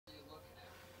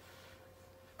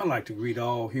I'd like to greet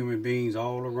all human beings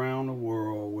all around the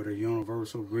world with a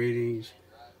universal greetings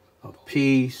of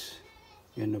peace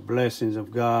and the blessings of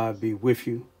God be with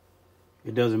you.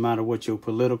 It doesn't matter what your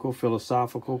political,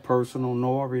 philosophical, personal,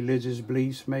 nor religious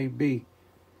beliefs may be.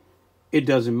 It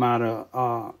doesn't matter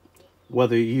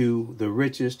whether you the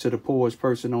richest to the poorest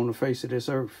person on the face of this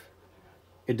earth.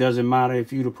 It doesn't matter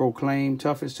if you the proclaimed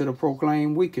toughest to the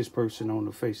proclaimed weakest person on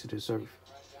the face of this earth.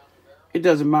 It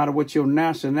doesn't matter what your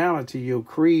nationality, your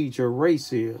creed, your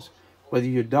race is, whether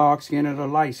you're dark-skinned or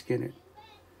light-skinned.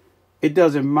 It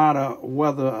doesn't matter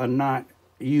whether or not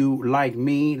you like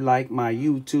me, like my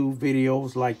YouTube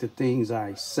videos, like the things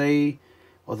I say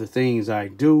or the things I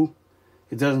do.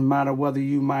 It doesn't matter whether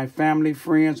you my family,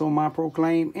 friends, or my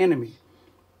proclaimed enemies.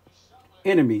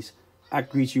 I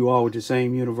greet you all with the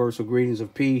same universal greetings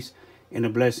of peace and the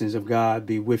blessings of God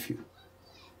be with you.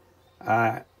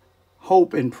 I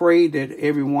hope and pray that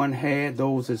everyone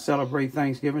those that celebrate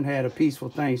Thanksgiving, had a peaceful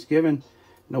Thanksgiving.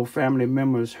 No family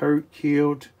members hurt,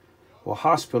 killed, or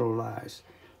hospitalized.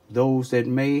 Those that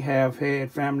may have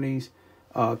had families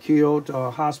killed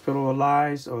or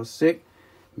hospitalized or sick,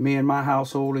 me and my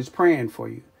household is praying for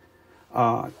you.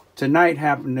 Tonight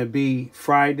happened to be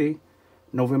Friday,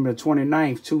 November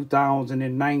 29th,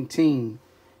 2019.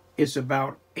 It's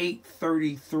about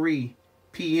 8:33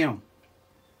 p.m.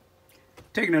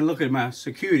 Taking a look at my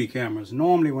security cameras.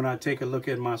 Normally when I take a look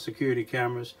at my security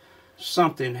cameras,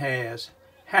 something has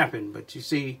happened. But you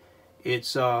see,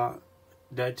 it's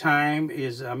that time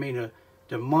is, the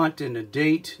month and the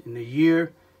date and the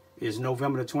year is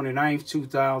November the 29th,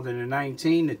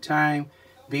 2019. The time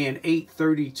being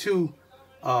 8:32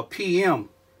 p.m.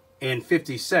 and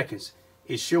 50 seconds.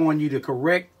 It's showing you the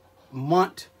correct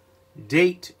month,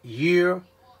 date, year,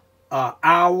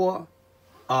 hour,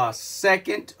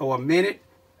 second or minute,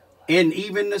 and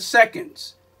even the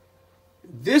seconds.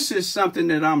 This is something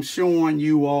that I'm showing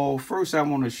you all. First, I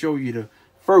want to show you the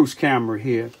first camera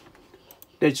here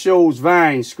that shows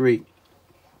Vine Street.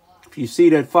 If you see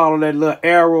that, follow that little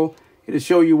arrow. It'll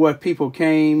show you what people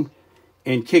came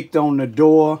and kicked on the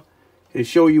door. It'll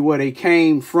show you where they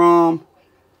came from.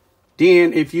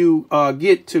 Then if you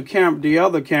get to the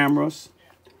other cameras,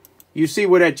 you see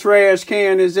where that trash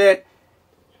can is at.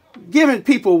 Giving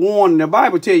people warning. The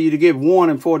Bible tells you to give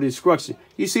warning for destruction.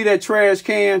 You see that trash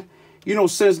can?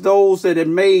 Since those that have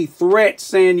made threats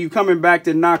saying you coming back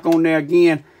to knock on there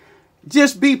again,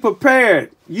 just be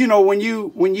prepared. When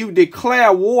you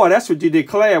declare war, that's what you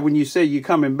declare when you say you're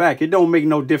coming back. It don't make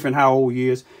no difference how old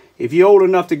you is. If you're old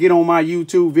enough to get on my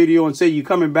YouTube video and say you're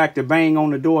coming back to bang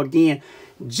on the door again,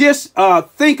 just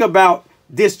think about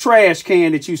this trash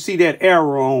can that you see that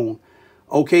arrow on.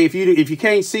 Okay, if you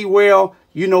can't see well,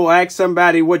 ask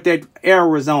somebody what that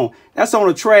arrow is on. That's on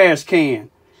a trash can.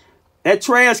 That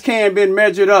trash can been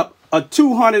measured up. A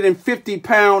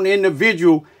 250-pound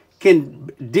individual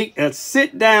can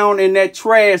sit down in that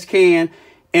trash can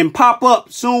and pop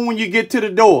up soon when you get to the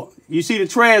door. You see the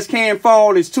trash can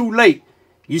fall, it's too late.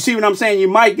 You see what I'm saying? You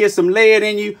might get some lead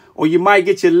in you, or you might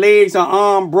get your legs or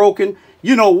arm broken.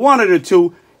 One of the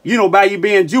two. By you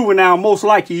being juvenile, most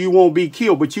likely you won't be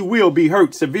killed, but you will be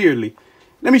hurt severely.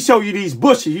 Let me show you these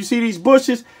bushes. You see these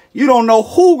bushes? You don't know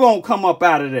who gonna come up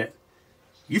out of that.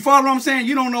 You follow what I'm saying?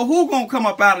 You don't know who gonna come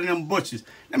up out of them bushes.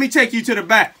 Let me take you to the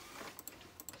back.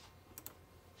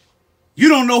 You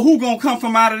don't know who gonna come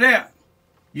from out of there.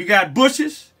 You got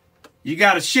bushes. You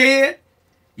got a shed.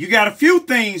 You got a few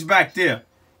things back there.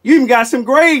 You even got some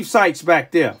grave sites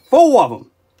back there. 4 of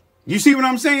them. You see what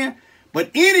I'm saying?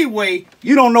 But anyway,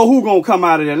 you don't know who gonna come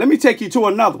out of there. Let me take you to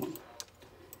another one.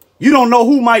 You don't know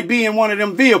who might be in one of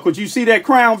them vehicles. You see that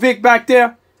Crown Vic back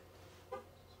there?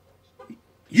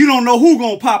 You don't know who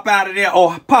gonna pop out of there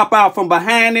or pop out from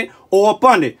behind it or up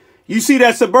under it. You see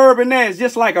that Suburban there? It's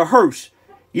just like a hearse.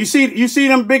 You see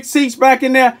them big seats back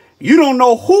in there? You don't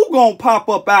know who gonna pop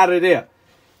up out of there.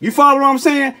 You follow what I'm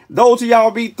saying? Those of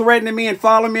y'all be threatening me and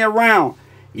following me around.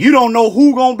 You don't know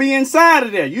who gonna be inside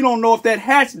of there. You don't know if that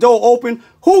hatch door open,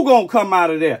 who gonna come out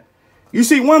of there. You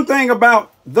see, one thing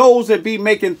about those that be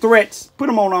making threats, put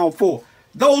them on all 4.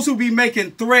 Those who be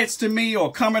making threats to me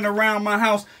or coming around my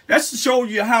house, that's to show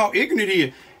you how ignorant he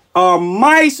is.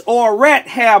 Mice or a rat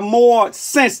have more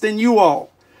sense than you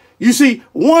all. You see,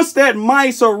 once that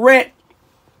mice or rat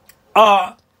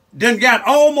then got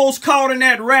almost caught in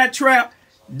that rat trap,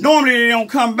 normally they don't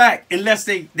come back unless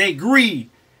they greed,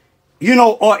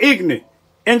 or ignorant.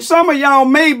 And some of y'all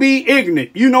may be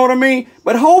ignorant, you know what I mean?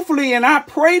 But hopefully, and I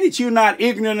pray that you're not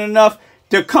ignorant enough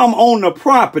to come on the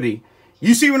property.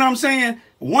 You see what I'm saying?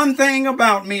 One thing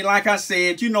about me, like I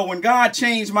said, when God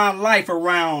changed my life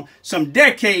around some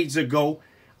decades ago,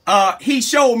 he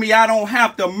showed me I don't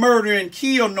have to murder and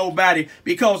kill nobody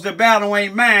because the battle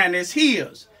ain't mine, it's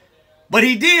his. But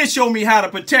he did show me how to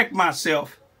protect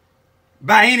myself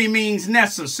by any means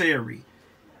necessary.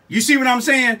 You see what I'm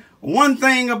saying? One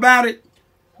thing about it,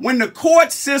 when the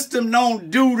court system don't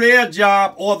do their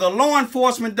job or the law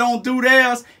enforcement don't do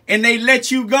theirs and they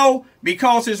let you go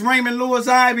because it's Raymond Lewis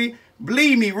Ivy,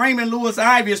 believe me, Raymond Lewis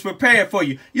Ivy is prepared for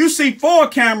you. You see 4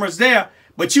 cameras there,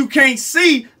 but you can't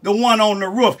see the one on the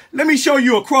roof. Let me show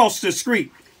you across the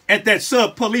street at that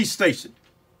sub police station.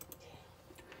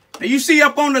 Now you see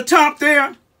up on the top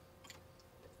there,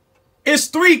 it's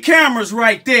 3 cameras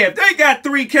right there. If they got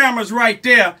 3 cameras right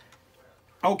there,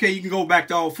 okay, you can go back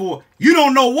to all 4. You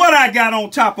don't know what I got on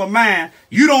top of mine.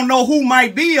 You don't know who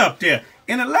might be up there.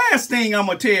 And the last thing I'm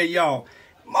going to tell y'all,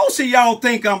 most of y'all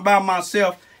think I'm by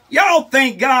myself. Y'all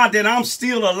thank God that I'm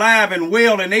still alive and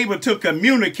well and able to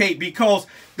communicate, because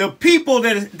the people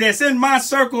that's in my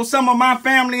circle, some of my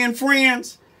family and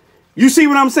friends, you see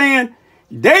what I'm saying?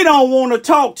 They don't want to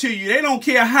talk to you. They don't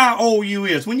care how old you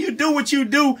is. When you do what you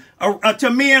do to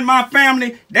me and my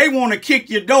family, they want to kick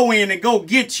your door in and go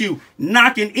get you,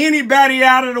 knocking anybody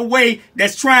out of the way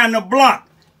that's trying to block.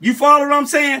 You follow what I'm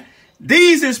saying?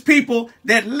 These is people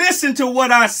that listen to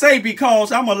what I say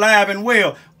because I'm alive and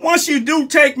well. Once you do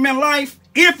take my life,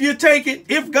 if you take it,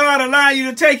 if God allow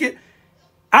you to take it,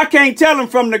 I can't tell them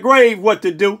from the grave what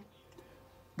to do.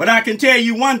 But I can tell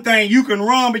you one thing, you can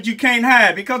run, but you can't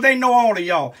hide, because they know all of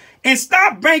y'all. And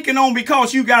stop banking on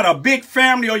because you got a big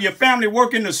family or your family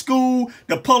work in the school,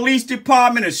 the police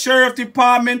department, the sheriff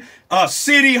department,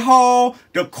 city hall,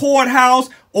 the courthouse,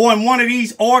 or in one of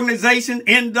these organizations,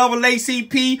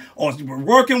 NAACP, or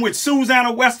working with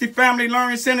Susanna Wesley Family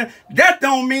Learning Center. That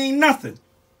don't mean nothing.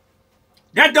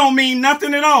 That don't mean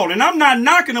nothing at all. And I'm not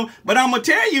knocking them, but I'm going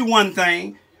to tell you one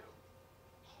thing.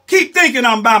 Keep thinking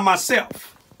I'm by myself.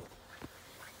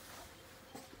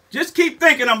 Just keep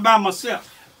thinking I'm by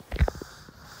myself.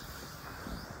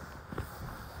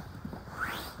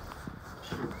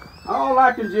 All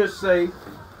I can just say, is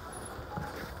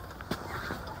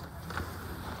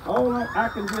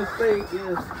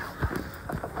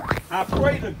I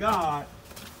pray to God.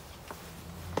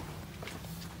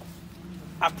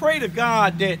 I pray to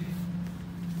God that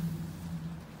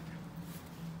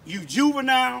you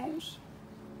juveniles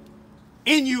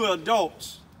and you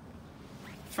adults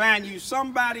find you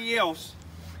somebody else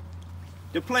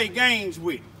to play games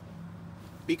with,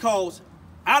 because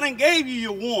I done gave you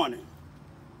your warning.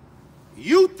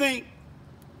 You think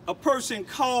a person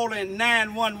calling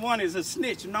 911 is a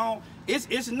snitch. No,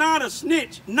 it's not a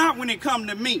snitch, not when it come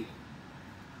to me.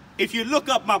 If you look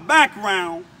up my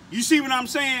background, you see what I'm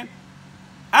saying?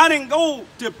 I didn't go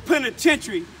to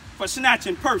penitentiary for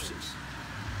snatching purses.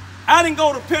 I didn't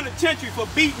go to penitentiary for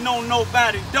beating on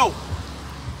nobody's door.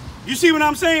 You see what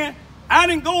I'm saying? I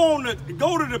didn't go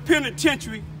to the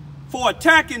penitentiary for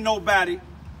attacking nobody.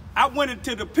 I went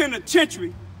into the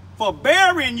penitentiary for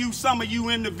burying you, some of you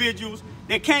individuals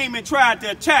that came and tried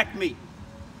to attack me.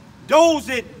 Those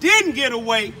that didn't get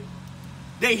away,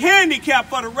 they handicapped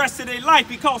for the rest of their life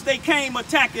because they came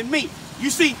attacking me.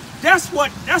 You see, that's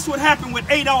what happened with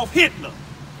Adolf Hitler.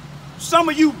 Some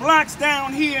of you blacks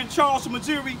down here in Charleston,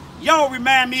 Missouri, y'all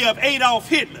remind me of Adolf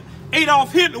Hitler.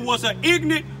 Adolf Hitler was an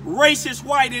ignorant, racist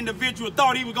white individual,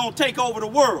 thought he was going to take over the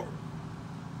world.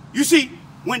 You see,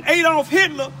 when Adolf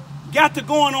Hitler got to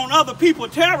going on other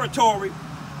people's territory,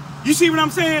 you see what I'm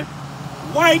saying?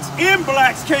 Whites and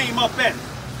blacks came up at it.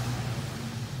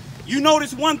 You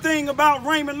notice one thing about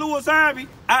Raymond Lewis Ivy,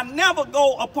 I never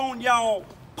go upon y'all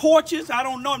porches. I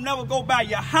don't know, never go by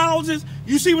your houses.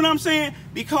 You see what I'm saying?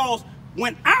 Because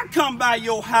when I come by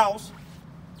your house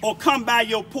or come by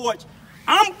your porch,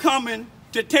 I'm coming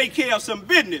to take care of some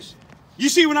business. You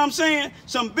see what I'm saying?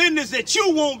 Some business that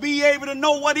you won't be able to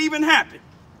know what even happened.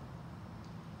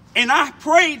 And I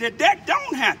pray that that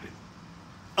don't happen.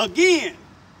 Again,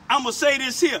 I'm going to say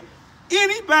this here.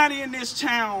 Anybody in this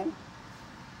town,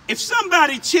 if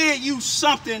somebody tell you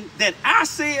something that I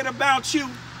said about you,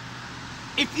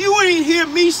 if you ain't hear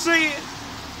me say it,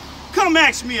 come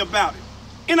ask me about it.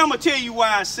 And I'm going to tell you why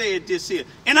I said this here.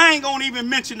 And I ain't going to even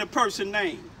mention the person's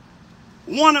name.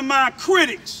 One of my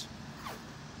critics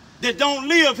that don't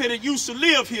live here, that used to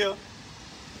live here,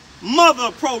 mother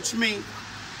approached me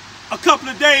a couple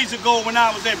of days ago when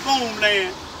I was at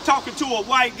Boomland talking to a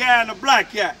white guy and a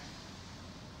black guy.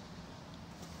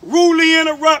 Rudely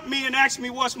interrupt me and asked me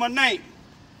what's my name.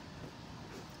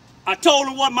 I told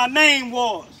him what my name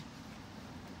was.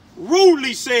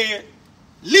 Rudely said,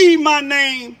 leave my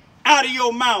name out of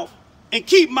your mouth and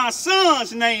keep my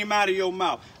son's name out of your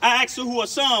mouth. I asked her who her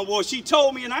son was. She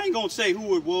told me, and I ain't gonna say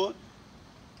who it was.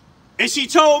 And she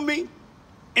told me,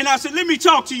 and I said, let me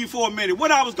talk to you for a minute. What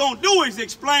I was going to do is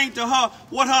explain to her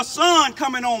what her son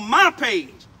coming on my page.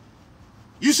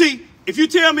 You see, if you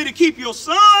tell me to keep your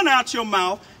son out your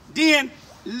mouth, then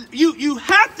you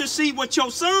have to see what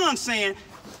your son's saying.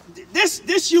 This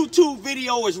YouTube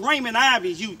video is Raymond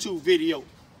Ivy's YouTube video.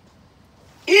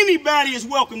 Anybody is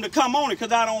welcome to come on it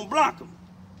because I don't block them.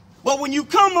 But when you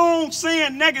come on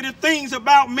saying negative things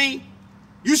about me,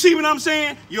 you see what I'm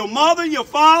saying? Your mother, your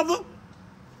father,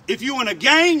 if you in a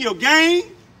gang, your gang.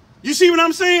 You see what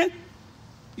I'm saying?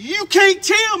 You can't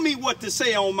tell me what to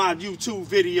say on my YouTube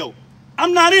video.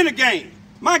 I'm not in a game.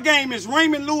 My game is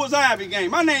Raymond Lewis Ivy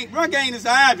game. My game is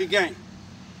the Ivy game.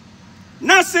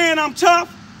 Not saying I'm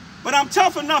tough, but I'm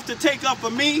tough enough to take up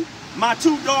for me, my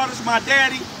 2 daughters, my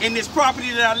daddy, and this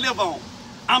property that I live on.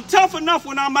 I'm tough enough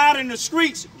when I'm out in the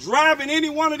streets driving any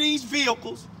one of these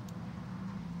vehicles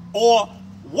or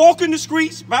walking the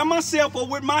streets by myself or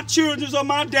with my children or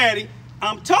my daddy.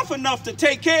 I'm tough enough to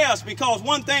take care of us because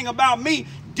one thing about me,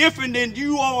 different than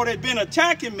you all that been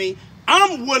attacking me,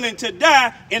 I'm willing to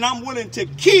die and I'm willing to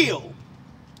kill.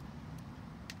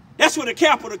 That's with a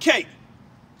capital K.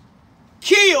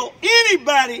 Kill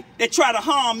anybody that try to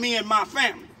harm me and my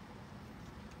family.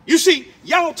 You see,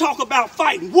 y'all talk about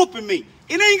fighting, whooping me.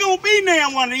 It ain't gonna be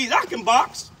now one of these. I can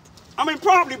box. I'm in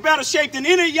probably better shape than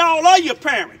any of y'all or your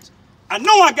parents. I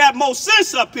know I got more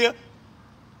sense up here.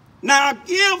 Now I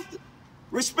give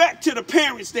respect to the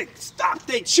parents that stop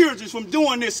their children from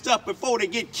doing this stuff before they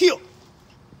get killed.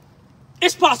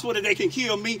 It's possible that they can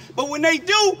kill me, but when they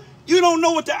do, you don't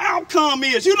know what the outcome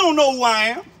is. You don't know who I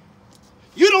am.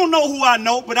 You don't know who I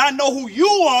know, but I know who you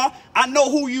are. I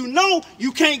know who you know.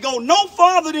 You can't go no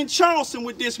farther than Charleston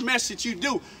with this message you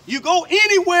do. You go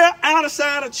anywhere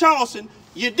outside of Charleston,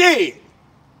 you're dead.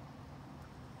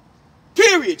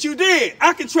 Period. You dead.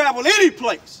 I can travel any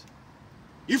place.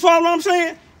 You follow what I'm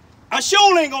saying? I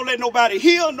sure ain't gonna let nobody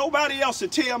hear, nobody else to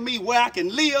tell me where I can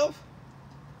live.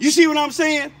 You see what I'm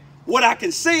saying? What I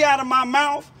can say out of my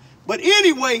mouth. But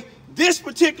anyway, this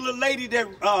particular lady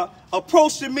that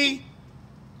approached me,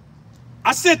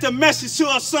 I sent a message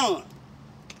to her son.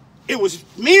 It was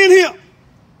me and him.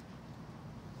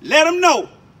 Let him know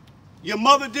your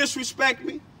mother disrespect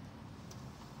me.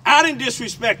 I didn't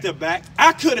disrespect her back.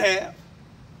 I could have.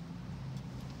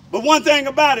 But one thing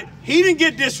about it, he didn't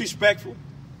get disrespectful.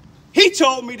 He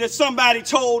told me that somebody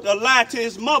told a lie to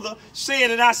his mother, saying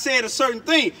that I said a certain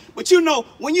thing. But you know,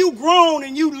 when you grown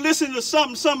and you listen to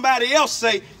something somebody else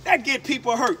say, that get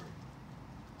people hurt.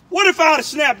 What if I would have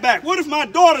snapped back? What if my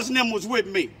daughter's name was with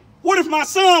me? What if my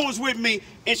son was with me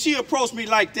and she approached me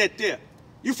like that there?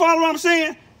 You follow what I'm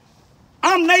saying?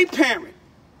 I'm their parent.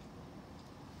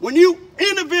 When you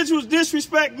individuals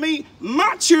disrespect me,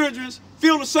 my children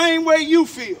feel the same way you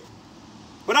feel.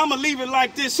 But I'm going to leave it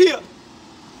like this here.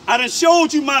 I done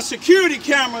showed you my security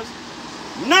cameras,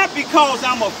 not because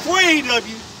I'm afraid of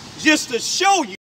you, just to show you.